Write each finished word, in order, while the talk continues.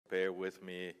bear with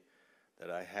me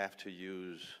that I have to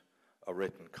use a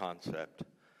written concept.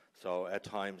 So at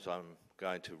times I'm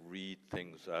going to read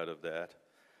things out of that.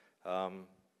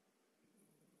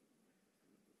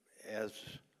 As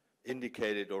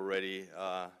indicated already,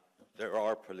 there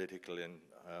are political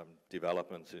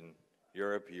developments in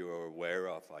Europe you are aware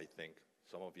of, I think.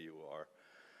 Some of you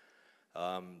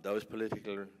are. Those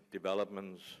political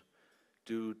developments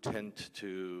do tend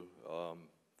to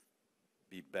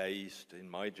be based, in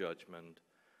my judgment,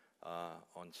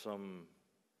 on some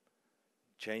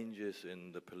changes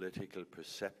in the political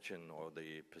perception or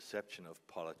the perception of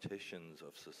politicians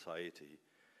of society,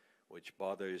 which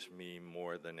bothers me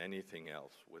more than anything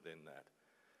else within that.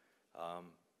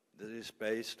 This is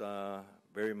based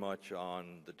very much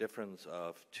on the difference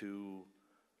of two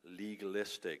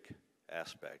legalistic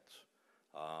aspects.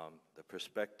 The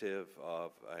perspective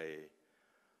of a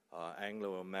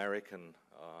Anglo-American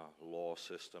law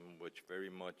system, which very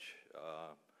much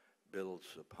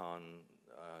builds upon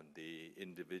the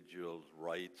individual's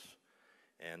rights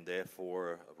and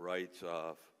therefore rights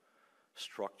of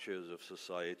structures of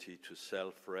society to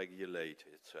self-regulate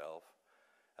itself,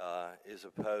 is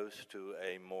opposed to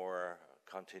a more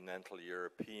continental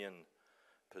European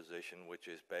position, which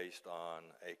is based on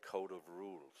a code of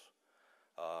rules,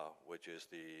 which is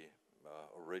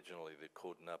originally the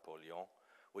Code Napoleon,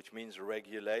 which means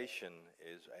regulation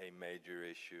is a major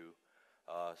issue.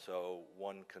 So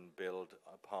one can build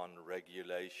upon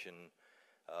regulation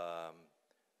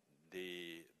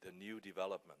the new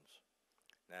developments.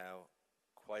 Now,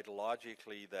 quite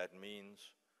logically, that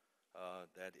means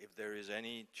that if there is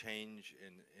any change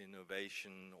in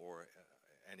innovation or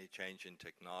any change in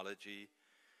technology,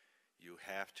 you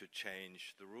have to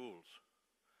change the rules.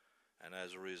 And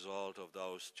as a result of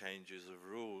those changes of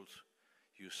rules,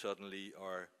 you suddenly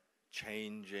are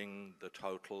changing the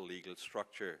total legal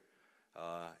structure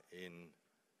in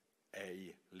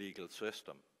a legal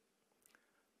system.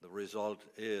 The result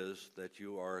is that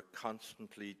you are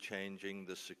constantly changing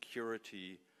the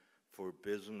security for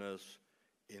business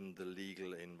in the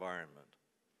legal environment.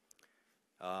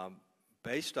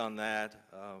 Based on that,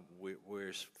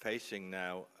 we're facing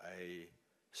now a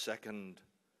second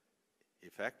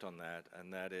effect on that,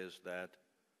 and that is that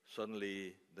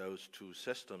suddenly those two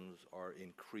systems are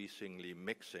increasingly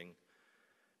mixing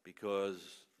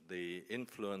because the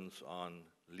influence on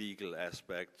legal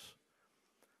aspects,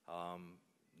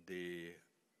 the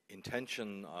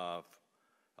intention of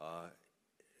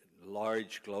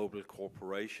large global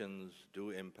corporations do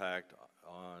impact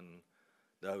on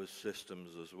those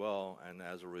systems as well, and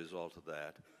as a result of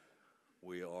that,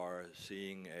 we are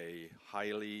seeing a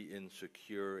highly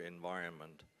insecure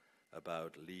environment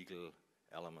about legal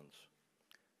elements.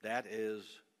 That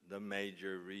is the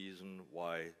major reason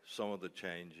why some of the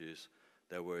changes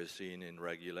that we're seeing in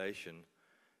regulation,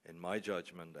 in my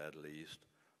judgment at least,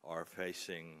 are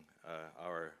facing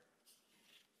our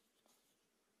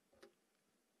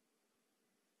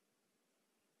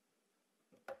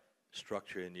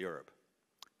structure in Europe.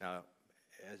 Now,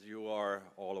 as you are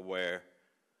all aware,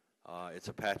 it's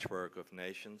a patchwork of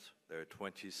nations. There are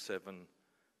 27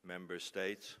 member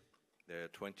states. There are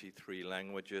 23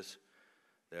 languages.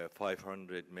 There are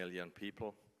 500 million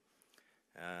people.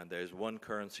 And there's one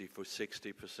currency for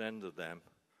 60% of them.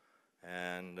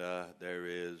 And there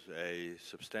is a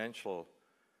substantial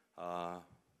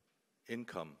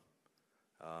income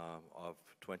of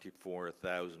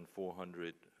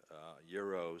 24,400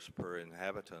 euros per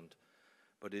inhabitant,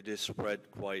 but it is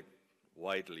spread quite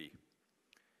widely.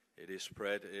 It is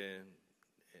spread in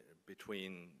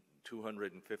between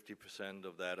 250%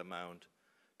 of that amount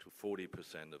to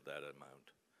 40% of that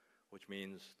amount, which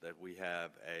means that we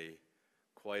have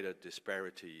quite a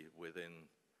disparity within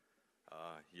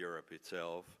Europe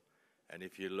itself. And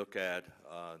if you look at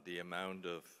the amount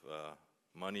of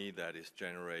money that is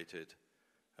generated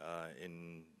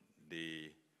in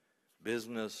the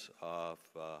business of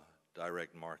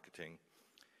direct marketing,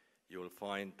 you'll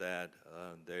find that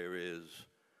there is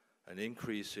an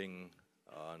increasing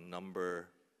number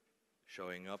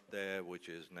showing up there, which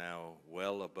is now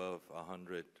well above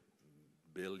 100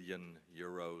 billion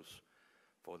euros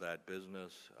for that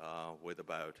business, with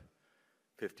about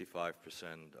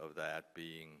 55% of that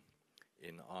being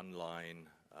in online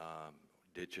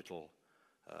digital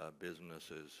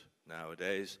businesses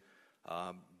nowadays.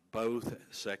 Both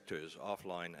sectors,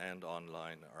 offline and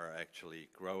online, are actually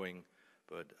growing,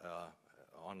 but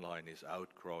online is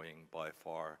outgrowing by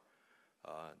far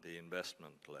the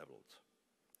investment levels.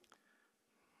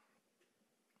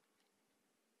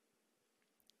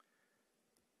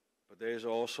 But there's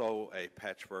also a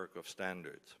patchwork of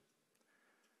standards.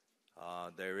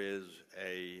 There is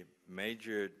a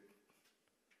major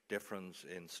difference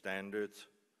in standards,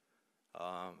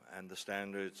 and the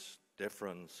standards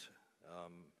difference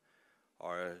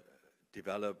are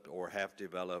developed or have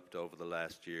developed over the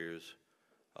last years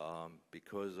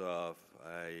because of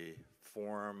a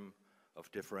form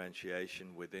of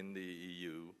differentiation within the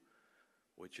EU,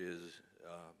 which is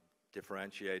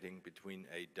differentiating between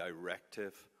a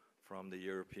directive from the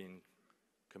European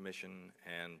Commission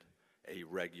and a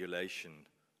regulation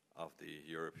of the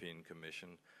European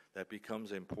Commission. That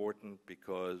becomes important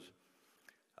because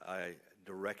a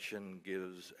direction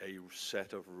gives a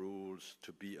set of rules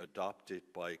to be adopted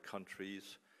by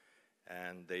countries,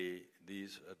 and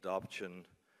these adoption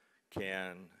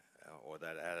can, or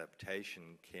that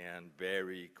adaptation can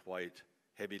vary quite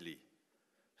heavily.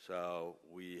 So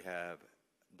we have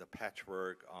the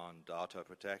patchwork on data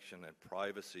protection and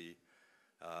privacy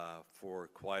for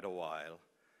quite a while,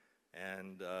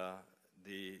 and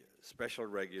the special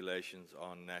regulations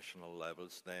on national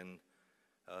levels then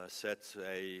sets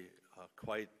a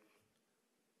quite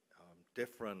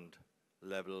different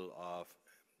level of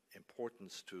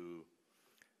importance to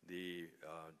the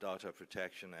data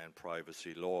protection and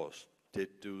privacy laws.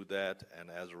 Did do that,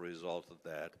 and as a result of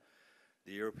that,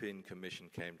 the European Commission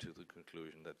came to the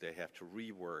conclusion that they have to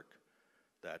rework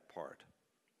that part.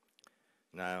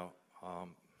 Now,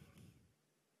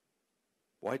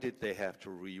 why did they have to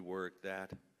rework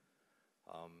that?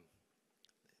 I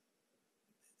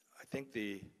think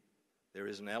there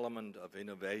is an element of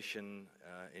innovation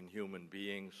in human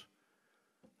beings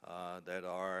that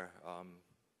are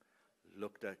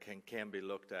looked at, can be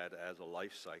looked at as a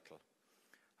life cycle,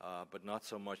 but not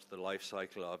so much the life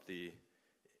cycle of the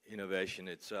innovation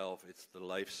itself. It's the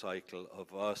life cycle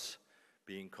of us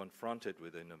being confronted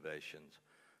with innovations.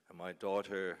 And my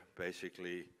daughter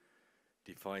basically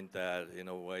defined that in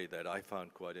a way that I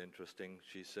found quite interesting.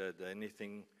 She said,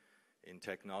 anything in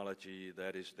technology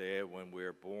that is there when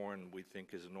we're born we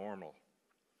think is normal.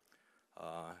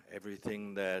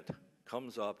 Everything that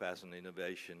comes up as an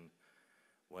innovation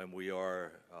when we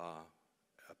are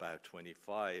about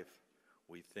 25,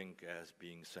 we think as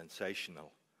being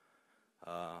sensational.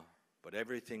 But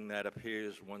everything that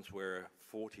appears once we're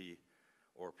 40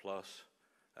 or plus,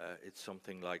 it's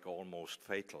something like almost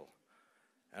fatal.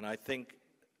 And I think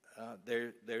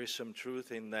there is some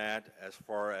truth in that. As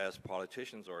far as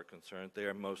politicians are concerned, they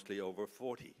are mostly over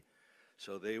 40.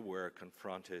 So they were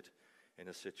confronted in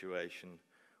a situation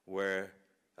where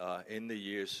in the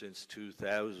years since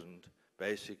 2000,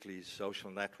 basically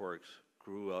social networks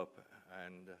grew up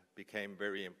and became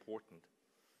very important.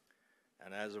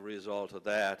 And as a result of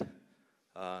that,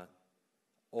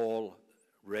 all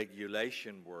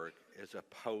regulation work is a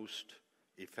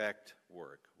post-effect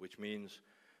work, which means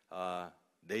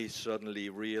they suddenly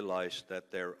realized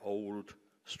that their old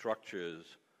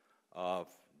structures of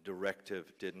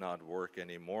directive did not work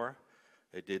anymore.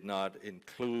 It did not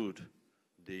include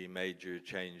the major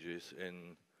changes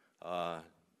in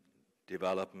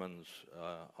developments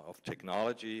of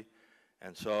technology.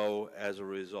 And so as a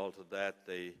result of that,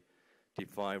 they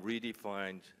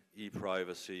redefined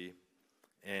e-privacy,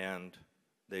 and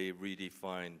they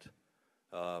redefined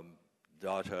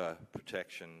data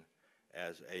protection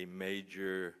as a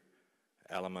major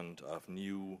element of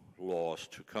new laws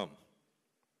to come.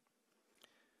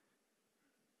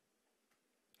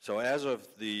 So as of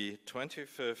the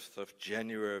 25th of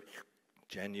January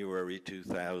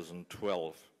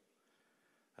 2012,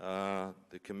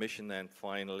 the Commission then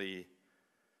finally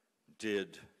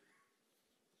did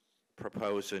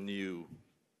propose a new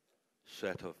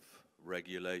set of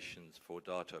regulations for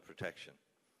data protection.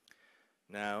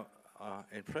 Now,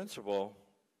 in principle,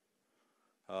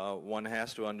 one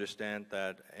has to understand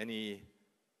that any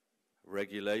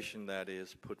regulation that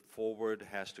is put forward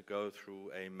has to go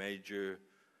through a major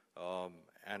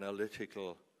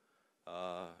analytical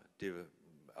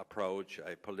approach,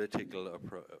 a political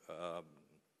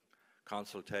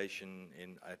consultation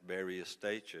at various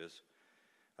stages.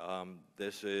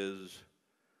 This is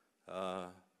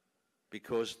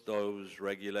because those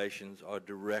regulations are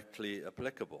directly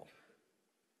applicable.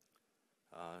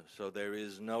 So there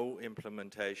is no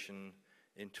implementation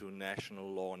into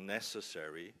national law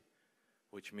necessary,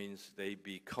 which means they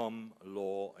become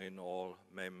law in all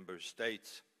member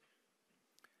states.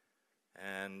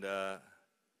 And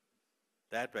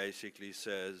that basically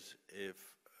says if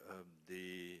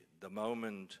the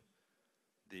moment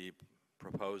the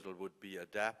proposal would be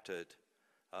adapted,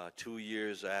 2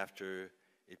 years after,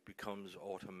 it becomes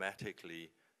automatically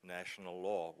national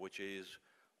law, which is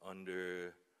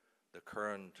under the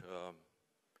current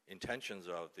intentions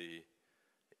of the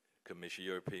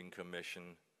European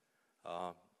Commission,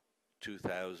 uh,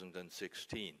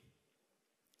 2016.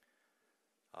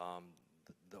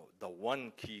 The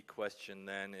one key question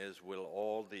then is, will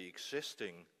all the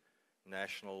existing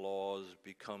national laws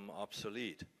become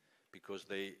obsolete? Because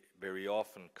they very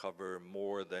often cover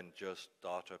more than just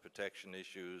data protection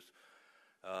issues,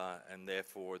 and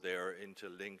therefore they are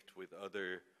interlinked with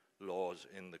other laws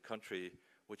in the country,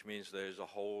 which means there's a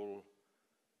whole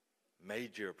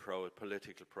major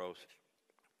political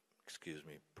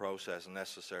process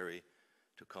necessary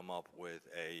to come up with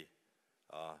a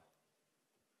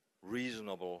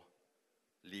reasonable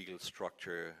legal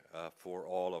structure for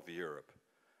all of Europe.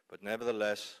 But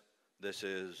nevertheless, this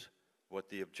is what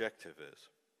the objective is.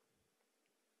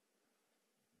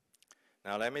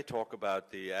 Now let me talk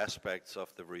about the aspects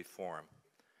of the reform.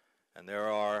 And there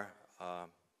are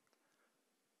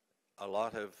a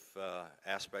lot of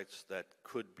aspects that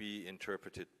could be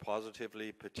interpreted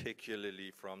positively,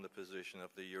 particularly from the position of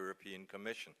the European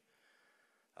Commission.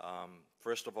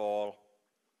 First of all,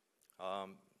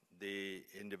 the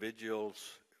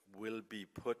individuals will be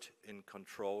put in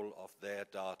control of their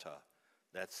data.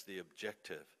 That's the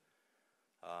objective.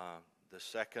 The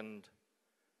second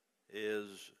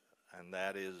is, and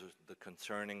that is the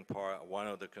concerning part, one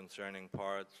of the concerning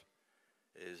parts,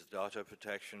 is data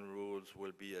protection rules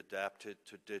will be adapted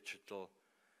to digital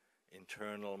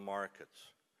internal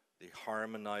markets. The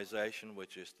harmonization,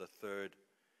 which is the third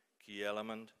key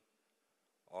element,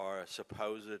 are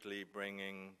supposedly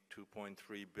bringing 2.3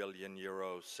 billion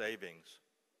euro savings,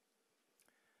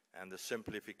 and the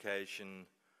simplification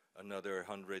another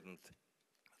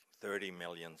 130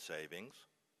 million savings.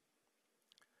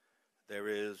 There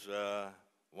is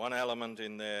one element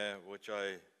in there which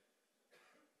I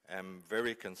am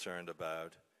very concerned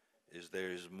about, is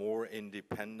there is more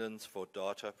independence for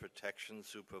data protection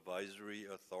supervisory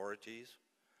authorities.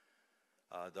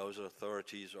 Those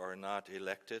authorities are not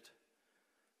elected.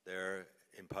 They're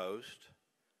imposed,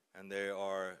 and they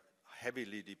are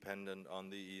heavily dependent on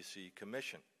the EC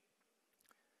Commission.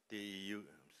 The EU,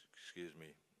 excuse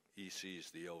me, EC is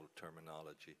the old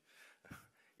terminology,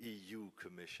 EU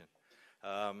Commission.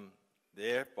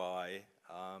 Thereby,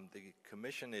 the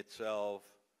Commission itself,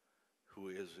 who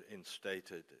is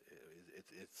instated,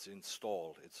 it's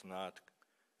installed, it's not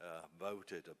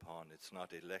voted upon, it's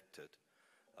not elected.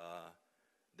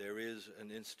 There is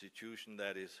an institution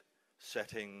that is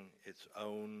setting its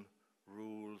own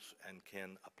rules and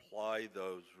can apply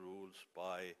those rules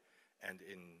by, and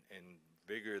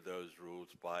invigor those rules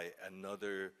by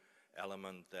another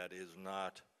element that is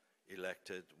not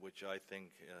elected, which I think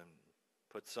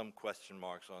puts some question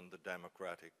marks on the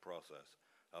democratic process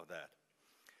of that.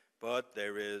 But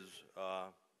there is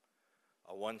a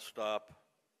one-stop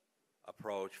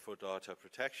approach for data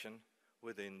protection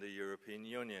within the European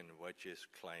Union, which is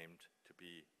claimed to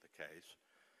be the case.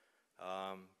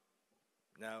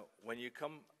 Now, when you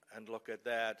come and look at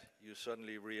that, you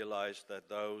suddenly realize that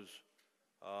those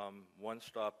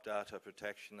one-stop data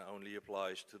protection only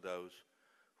applies to those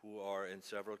who are in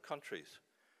several countries.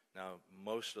 Now,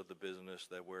 most of the business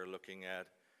that we're looking at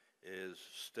is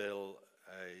still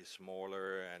a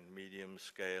smaller and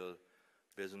medium-scale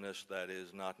business that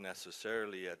is not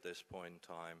necessarily at this point in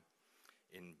time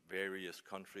in various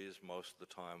countries, most of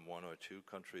the time one or two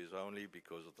countries only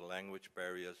because of the language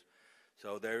barriers.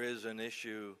 So there is an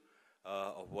issue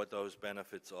of what those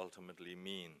benefits ultimately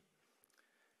mean.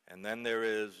 And then there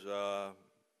is a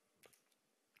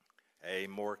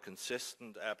more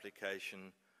consistent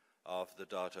application of the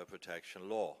data protection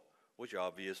law, which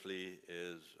obviously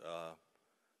is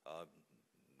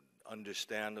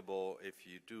understandable if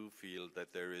you do feel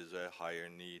that there is a higher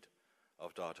need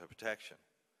of data protection.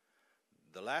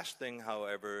 The last thing,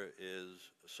 however,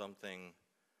 is something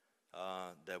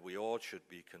that we all should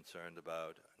be concerned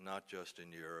about, not just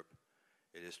in Europe.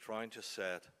 It is trying to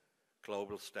set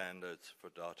global standards for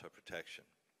data protection.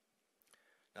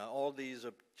 Now, all these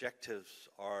objectives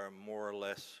are more or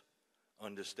less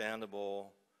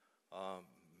understandable.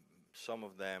 Some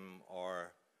of them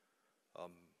are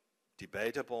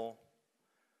debatable,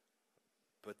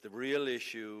 but the real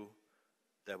issue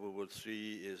that we will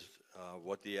see is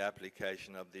what the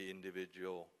application of the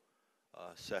individual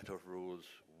set of rules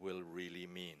will really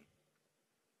mean.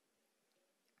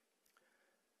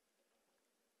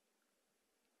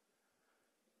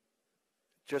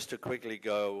 Just to quickly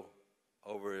go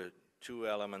over two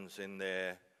elements in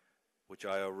there which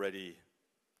I already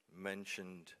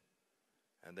mentioned,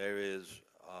 and there is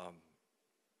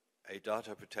a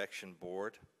data protection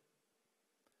board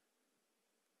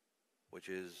which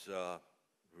is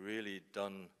really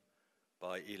done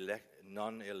by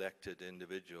non-elected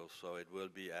individuals, so it will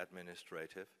be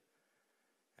administrative.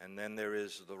 And then there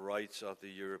is the rights of the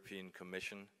European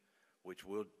Commission, which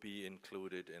would be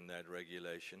included in that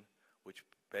regulation, which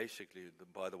basically,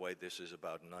 by the way, this is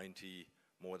about 90,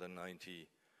 more than 90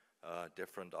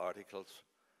 different articles,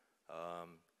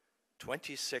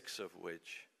 26 of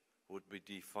which would be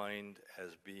defined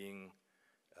as being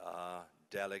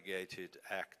delegated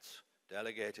acts.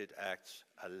 Delegated acts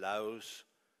allows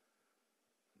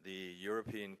the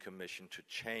European Commission to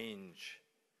change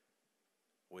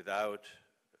without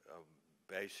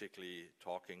basically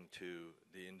talking to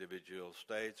the individual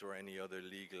states or any other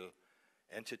legal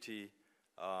entity.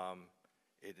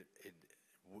 It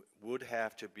would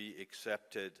have to be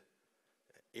accepted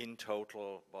in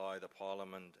total by the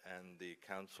Parliament and the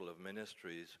Council of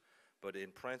Ministries, but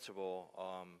in principle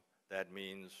that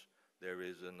means there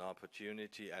is an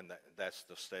opportunity, and that's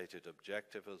the stated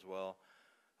objective as well.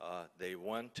 They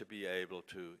want to be able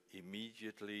to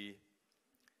immediately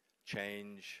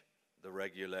change the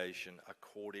regulation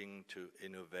according to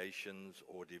innovations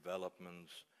or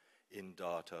developments in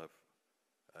data,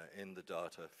 in the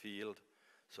data field,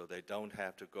 so they don't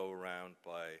have to go around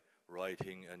by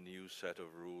writing a new set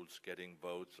of rules, getting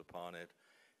votes upon it,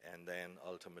 and then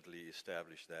ultimately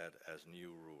establish that as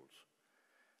new rules.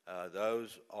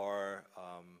 Those are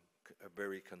a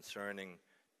very concerning,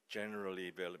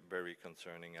 generally very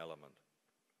concerning element.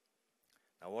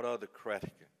 Now, what are the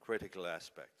critical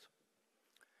aspects?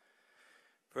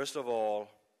 First of all,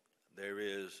 there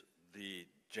is the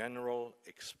general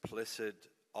explicit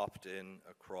opt-in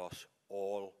across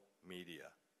all media.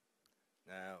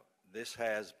 Now, this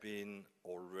has been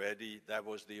already, that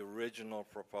was the original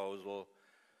proposal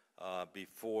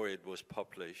before it was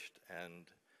published, and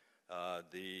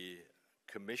the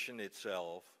Commission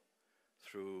itself,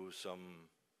 through some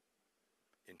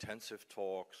intensive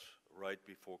talks right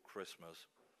before Christmas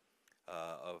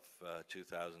of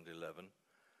 2011,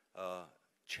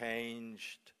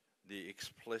 changed the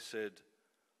explicit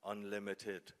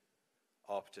unlimited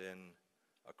opt-in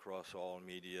across all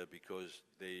media because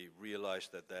they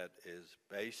realized that that is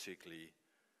basically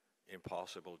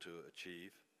impossible to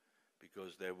achieve,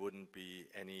 because there wouldn't be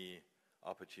any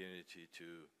opportunity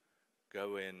to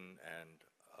go in and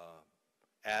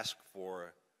ask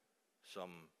for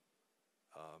some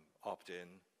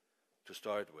opt-in to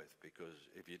start with, because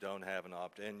if you don't have an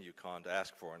opt-in, you can't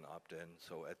ask for an opt-in.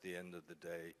 So at the end of the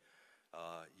day,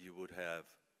 you would have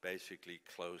basically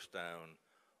closed down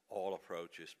all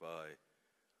approaches by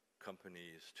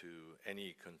companies to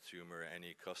any consumer,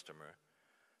 any customer.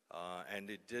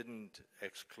 And it didn't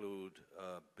exclude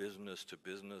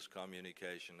business-to-business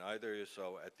communication either.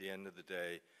 So at the end of the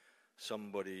day,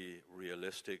 somebody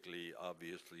realistically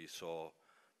obviously saw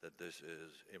that this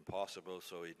is impossible,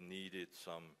 so it needed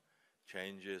some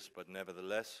changes. But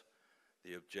nevertheless,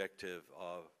 the objective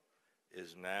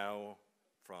is now,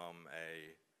 from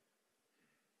a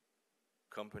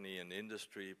company and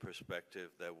industry perspective,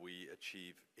 that we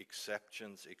achieve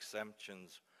exemptions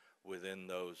within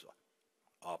those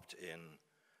opt-in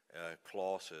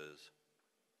clauses.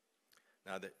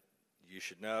 Now, you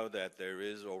should know that there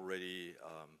is already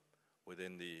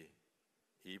within the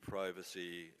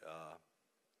e-privacy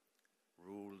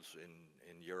rules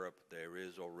in Europe, there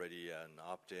is already an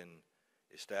opt-in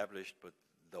established, but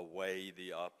the way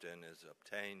the opt-in is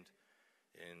obtained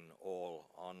in all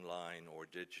online or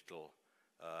digital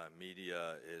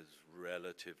media is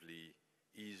relatively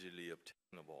easily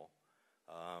obtainable.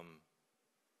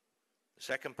 The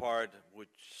second part, which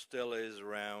still is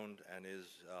around and is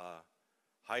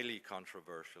highly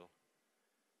controversial,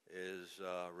 is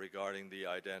regarding the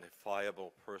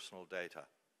identifiable personal data.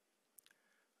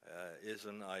 Is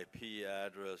an IP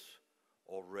address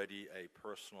already a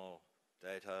personal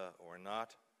data or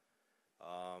not?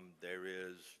 There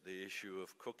is the issue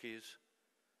of cookies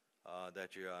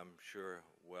that you're, I'm sure,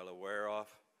 well aware of.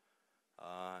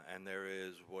 And there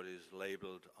is what is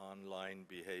labeled online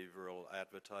behavioral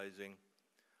advertising.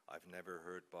 I've never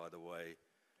heard, by the way,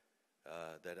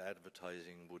 that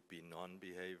advertising would be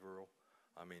non-behavioral.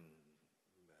 I mean,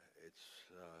 it's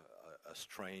a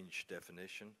strange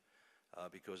definition,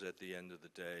 because at the end of the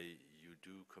day, you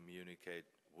do communicate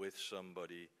with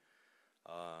somebody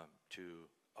to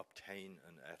obtain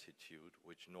an attitude,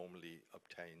 which normally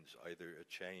obtains either a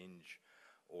change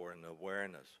or an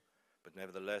awareness. But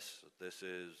nevertheless, this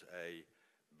is a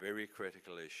very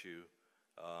critical issue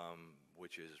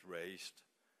which is raised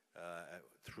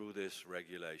through this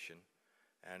regulation,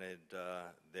 and it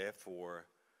therefore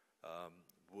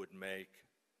would make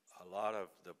a lot of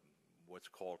the what's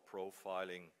called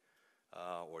profiling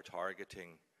or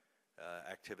targeting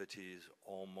activities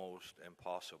almost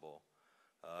impossible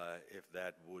if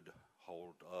that would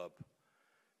hold up.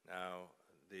 Now,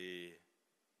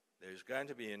 there's going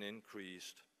to be an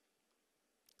increased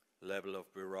level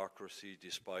of bureaucracy,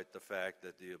 despite the fact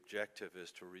that the objective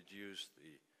is to reduce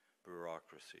the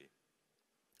bureaucracy.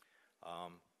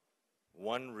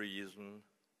 One reason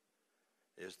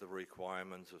is the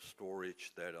requirements of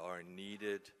storage that are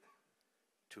needed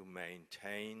to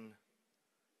maintain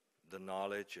the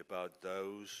knowledge about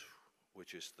those,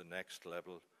 which is the next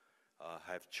level,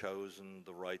 have chosen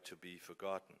the right to be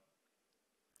forgotten,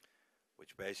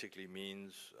 which basically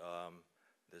means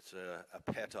it's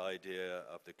a pet idea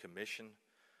of the Commission.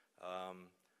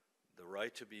 The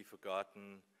right to be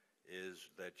forgotten is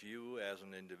that you as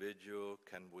an individual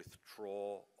can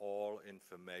withdraw all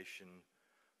information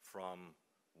from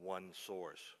one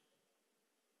source,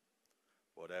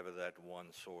 whatever that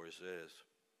one source is.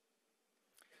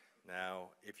 Now,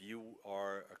 if you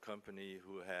are a company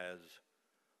who has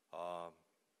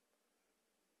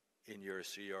in your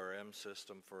CRM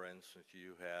system, for instance,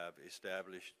 you have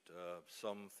established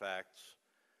some facts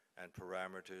and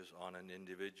parameters on an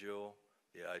individual.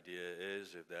 The idea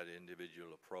is if that individual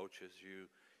approaches you,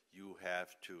 you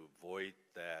have to void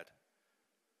that,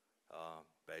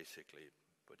 basically.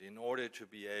 But in order to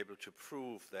be able to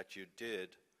prove that you did,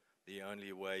 the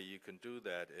only way you can do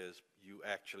that is you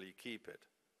actually keep it.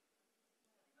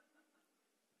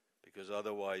 Because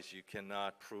otherwise you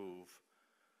cannot prove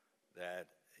that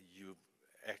you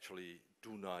actually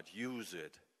do not use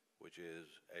it, which is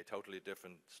a totally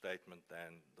different statement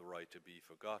than the right to be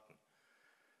forgotten.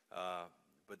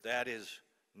 But that is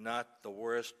not the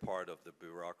worst part of the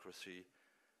bureaucracy,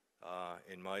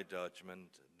 in my judgment.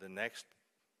 The next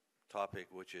topic,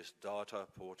 which is data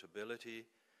portability,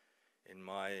 in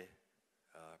my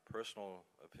personal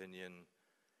opinion,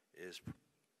 is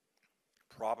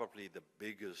probably the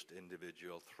biggest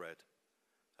individual threat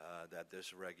that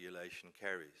this regulation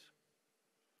carries.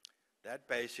 That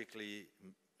basically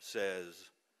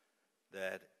says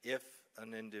that if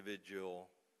an individual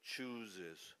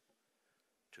chooses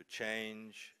to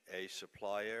change a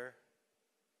supplier,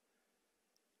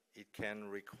 it can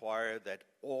require that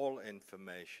all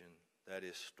information that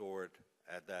is stored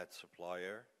at that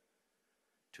supplier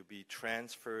to be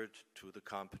transferred to the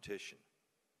competition.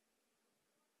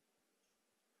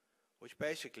 Which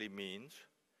basically means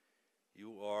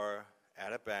you are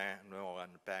at a bank. No,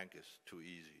 a bank is too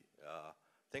easy.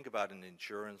 Think about an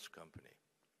insurance company.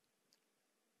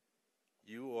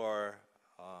 You are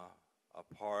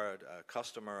a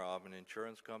customer of an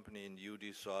insurance company, and you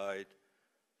decide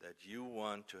that you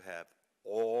want to have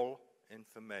all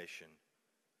information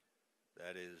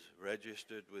that is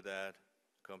registered with that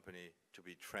company to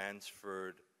be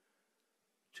transferred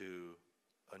to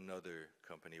another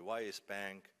company. Why is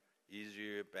bank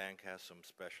easier? Bank has some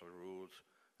special rules,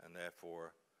 and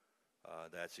therefore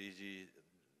that's easy.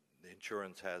 The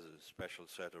insurance has a special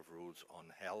set of rules on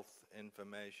health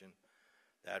information.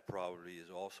 That probably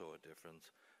is also a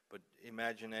difference. But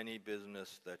imagine any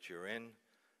business that you're in.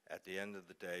 At the end of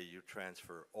the day, you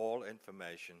transfer all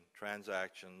information,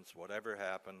 transactions, whatever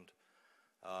happened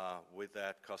with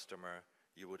that customer,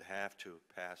 you would have to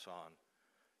pass on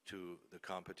to the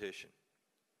competition.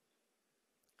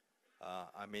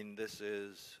 I mean, this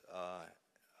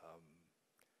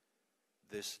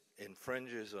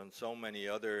infringes on so many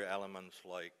other elements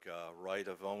like right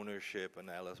of ownership and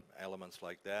elements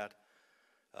like that.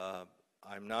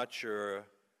 I'm not sure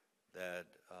that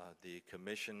the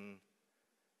Commission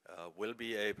will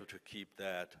be able to keep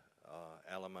that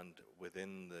element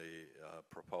within the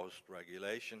proposed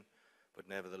regulation, but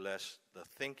nevertheless, the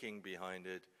thinking behind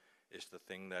it is the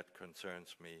thing that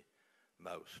concerns me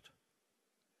most.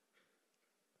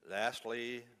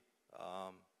 Lastly,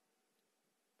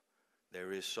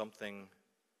 there is something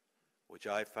which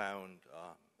I found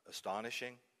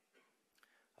astonishing.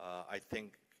 I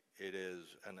think it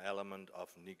is an element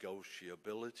of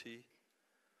negotiability.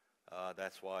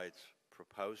 That's why it's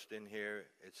proposed in here.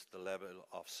 It's the level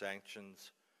of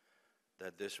sanctions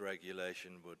that this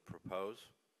regulation would propose.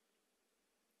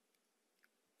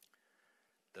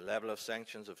 The level of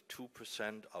sanctions of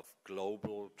 2% of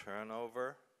global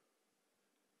turnover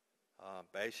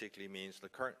basically means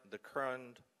the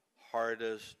current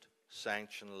hardest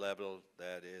sanction level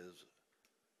that is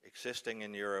existing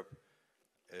in Europe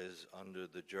is under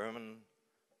the German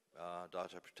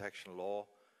data protection law.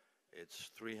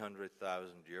 It's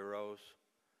 300,000 euros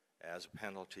as a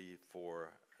penalty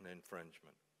for an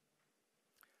infringement.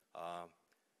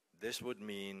 This would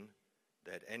mean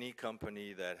that any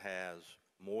company that has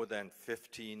more than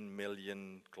 15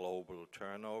 million global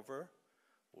turnover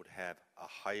would have a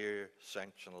higher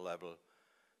sanction level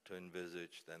to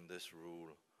envisage than this rule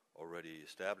already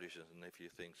establishes. And if you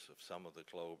think of some of the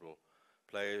global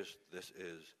players. This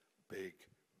is big,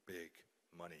 big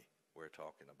money we're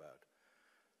talking about.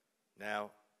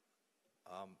 Now,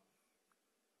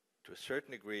 to a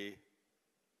certain degree,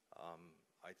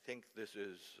 I think this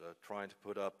is trying to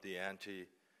put up the ante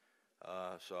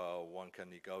so one can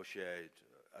negotiate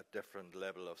a different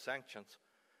level of sanctions.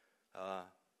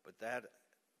 But that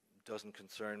doesn't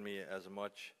concern me as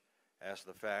much as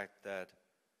the fact that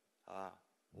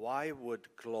why would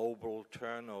global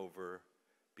turnover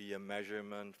be a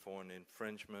measurement for an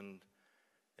infringement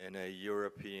in a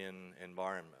European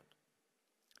environment?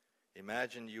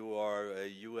 Imagine you are a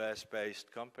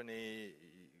US-based company,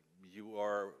 you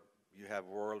have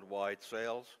worldwide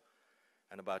sales,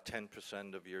 and about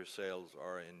 10% of your sales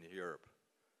are in Europe.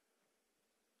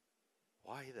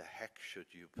 Why the heck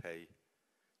should you pay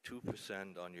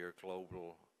 2% on your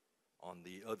global, on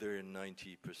the other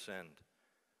 90%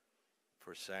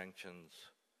 for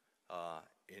sanctions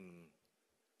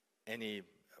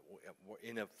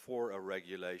for a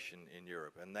regulation in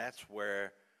Europe? And that's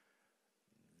where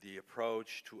the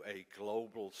approach to a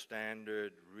global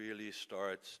standard really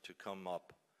starts to come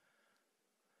up.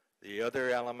 The other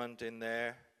element in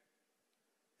there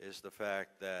is the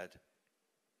fact that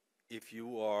if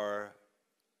you are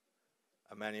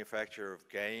a manufacturer of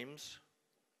games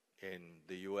in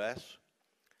the US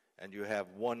and you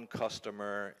have one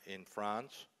customer in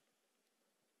France,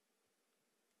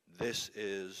 this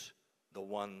is the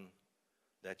one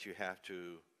that you have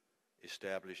to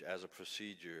establish as a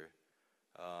procedure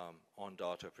on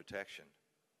data protection,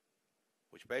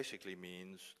 which basically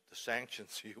means the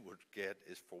sanctions you would get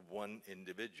is for one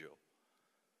individual.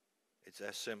 It's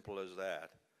as simple as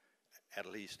that, at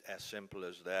least as simple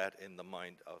as that in the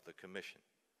mind of the Commission.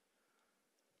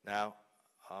 Now,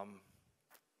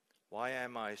 why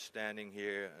am I standing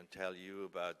here and tell you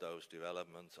about those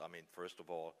developments? I mean, first of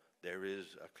all, there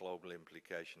is a global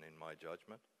implication in my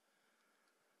judgment.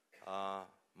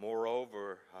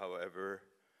 Moreover, however,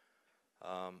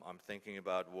 I'm thinking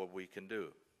about what we can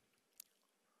do.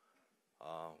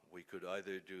 We could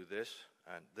either do this,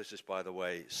 and this is, by the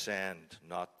way, sand,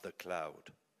 not the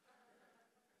cloud.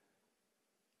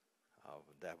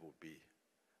 That would be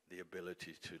the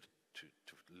ability to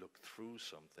look through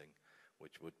something,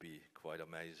 which would be quite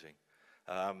amazing.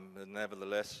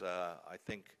 Nevertheless, I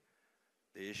think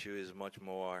the issue is much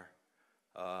more,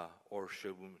 or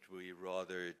shouldn't we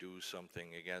rather do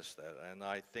something against that? And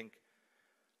I think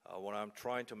what I'm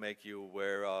trying to make you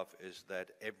aware of is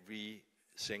that every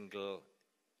single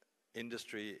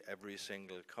industry, every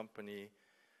single company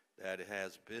that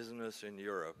has business in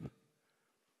Europe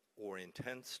or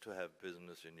intends to have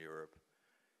business in Europe,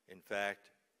 in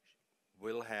fact,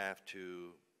 will have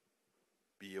to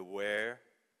be aware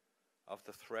of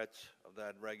the threats of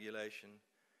that regulation.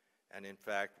 And in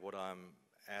fact, what I'm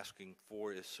asking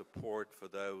for is support for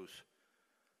those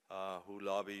who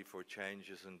lobby for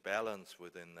changes in balance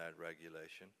within that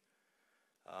regulation,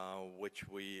 which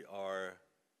we are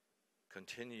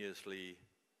continuously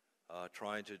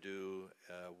trying to do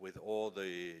with all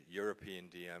the European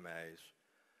DMAs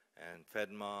and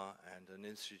FEDMA and an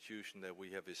institution that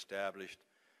we have established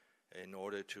in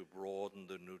order to broaden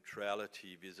the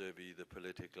neutrality vis-a-vis the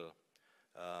political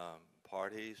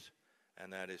parties,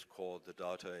 and that is called the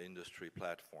Data Industry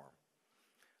Platform,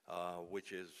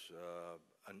 which is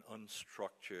an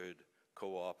unstructured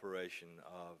cooperation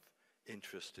of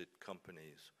interested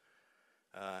companies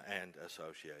and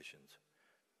associations.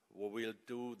 What we'll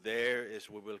do there is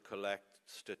we will collect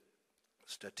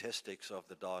statistics of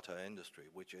the data industry,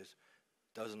 which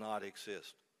does not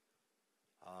exist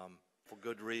for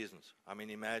good reasons. I mean,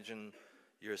 imagine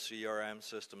your CRM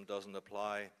system doesn't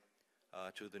apply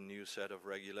to the new set of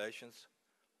regulations,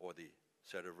 or the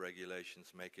set of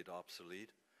regulations make it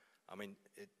obsolete. I mean,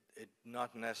 it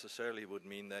not necessarily would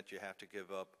mean that you have to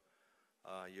give up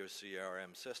your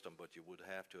CRM system, but you would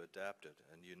have to adapt it,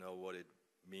 and you know what it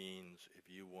means if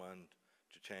you want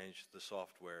to change the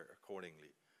software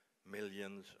accordingly.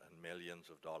 Millions and millions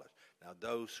of dollars. Now,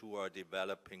 those who are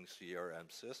developing CRM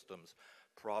systems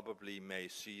probably may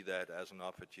see that as an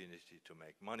opportunity to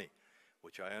make money,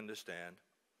 which I understand,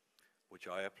 which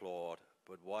I applaud,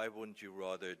 but why wouldn't you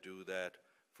rather do that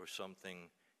for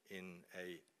something in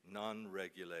a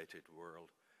non-regulated world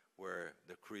where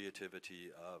the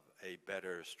creativity of a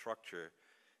better structure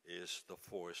is the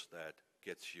force that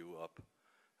gets you up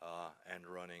and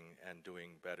running and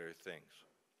doing better things?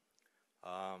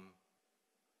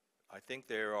 I think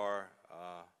there's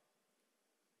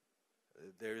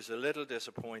a little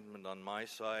disappointment on my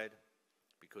side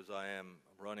because I am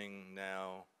running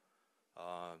now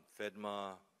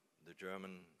FEDMA, the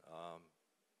German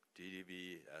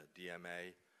DDV,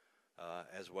 DMA,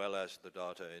 as well as the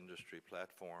data industry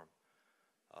platform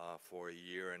for a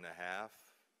year and a half,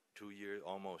 2 years,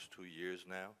 almost 2 years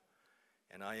now.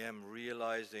 And I am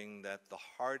realizing that the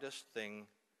hardest thing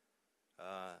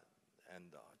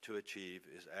to achieve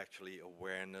is actually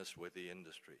awareness with the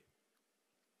industry.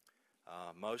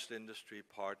 Most industry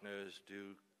partners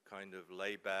do kind of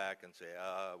lay back and say,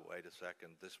 wait a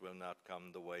second, this will not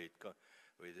come the way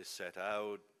it is set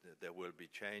out, there will be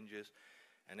changes.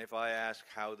 And if I ask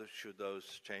how should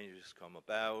those changes come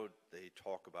about, they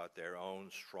talk about their own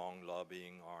strong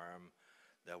lobbying arm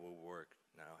that will work.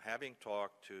 Now, having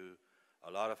talked to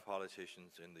a lot of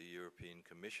politicians in the European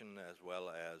Commission as well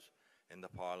as in the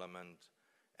Parliament,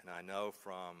 and I know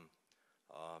from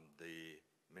the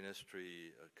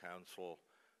Ministry Council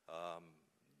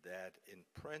that in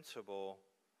principle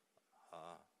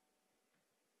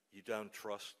you don't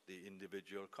trust the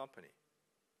individual company.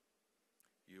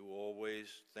 You always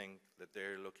think that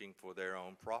they're looking for their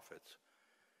own profits.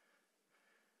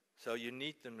 So you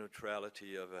need the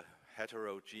neutrality of a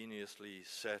heterogeneously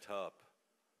set up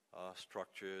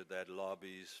structure that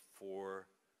lobbies for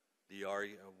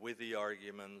with the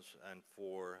arguments and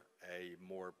for a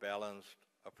more balanced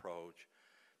approach.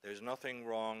 There's nothing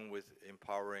wrong with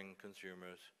empowering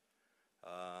consumers,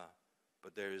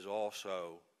 but there is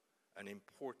also an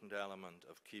important element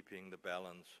of keeping the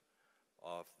balance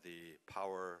of the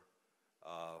power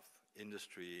of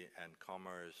industry and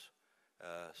commerce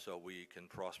so we can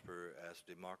prosper as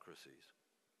democracies.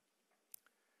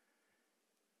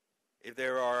 If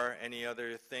there are any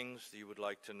other things you would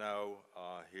like to know,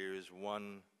 here's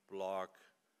one blog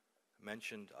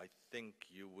mentioned. I think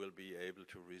you will be able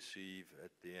to receive at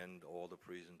the end all the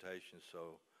presentations,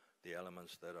 so the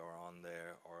elements that are on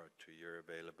there are to your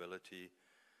availability.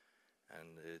 And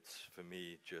it's for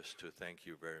me just to thank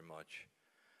you very much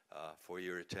for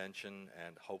your attention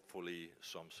and hopefully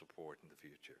some support in the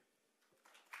future.